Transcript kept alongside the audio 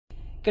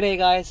G'day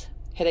guys,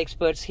 Head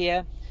Experts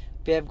here.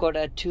 We have got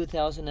a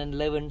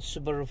 2011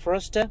 Subaru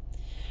Forester.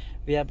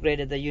 We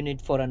upgraded the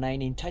unit for a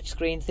 9-inch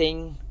touchscreen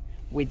thing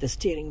with the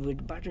steering wheel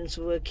buttons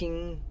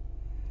working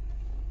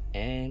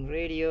and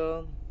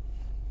radio.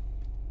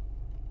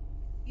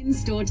 In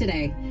store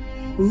today.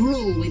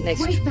 Rule with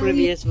Next great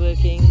previous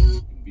working.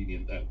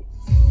 Convenient that way.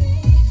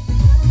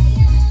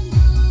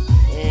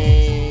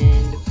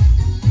 And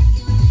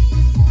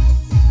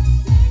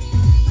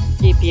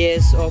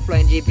GPS,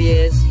 offline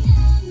GPS.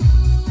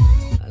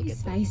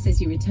 space as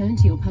you return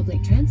to your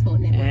public transport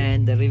network.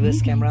 And the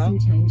reverse camera. Some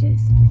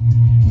changes.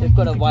 We've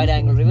got a wide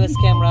angle reverse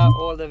camera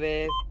all the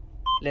way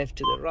left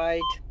to the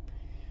right.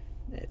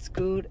 That's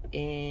good.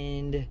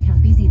 And How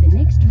busy the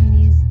next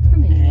train is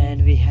from anywhere.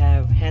 and we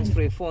have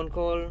hands-free phone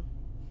call,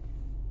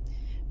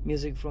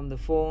 music from the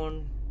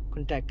phone,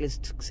 contact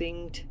list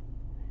synced.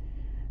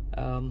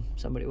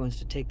 Somebody wants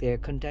to take their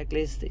contact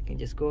list, they can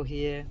just go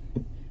here,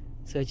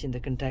 search in the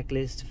contact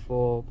list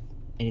for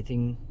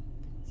anything,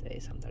 say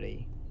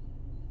somebody.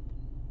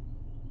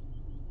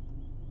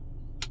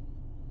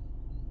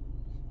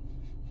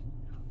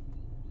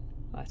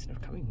 Oh, it's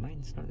not coming.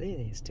 Mine's not there.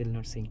 It's still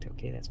not synced.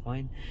 Okay, that's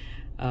fine.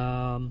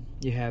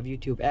 You have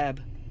YouTube app,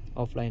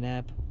 offline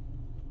app.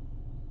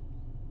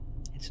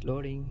 It's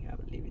loading. I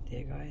will leave it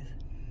there, guys.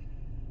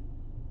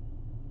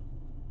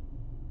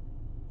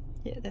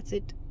 Yeah, that's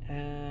it.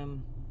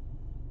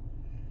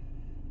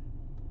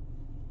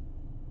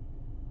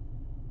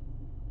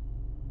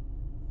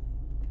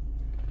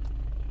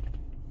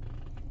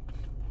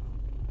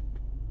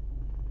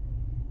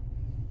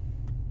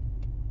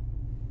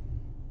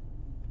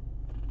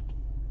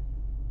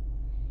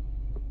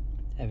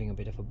 Having a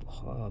bit of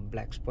a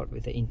black spot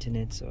with the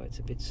internet, so it's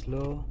a bit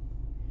slow.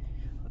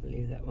 I'll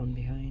leave that one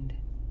behind.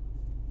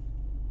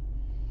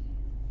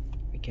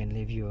 We can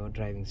leave your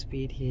driving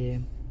speed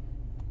here.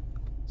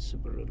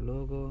 Subaru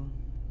logo.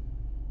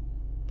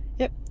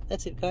 Yep,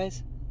 that's it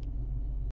guys.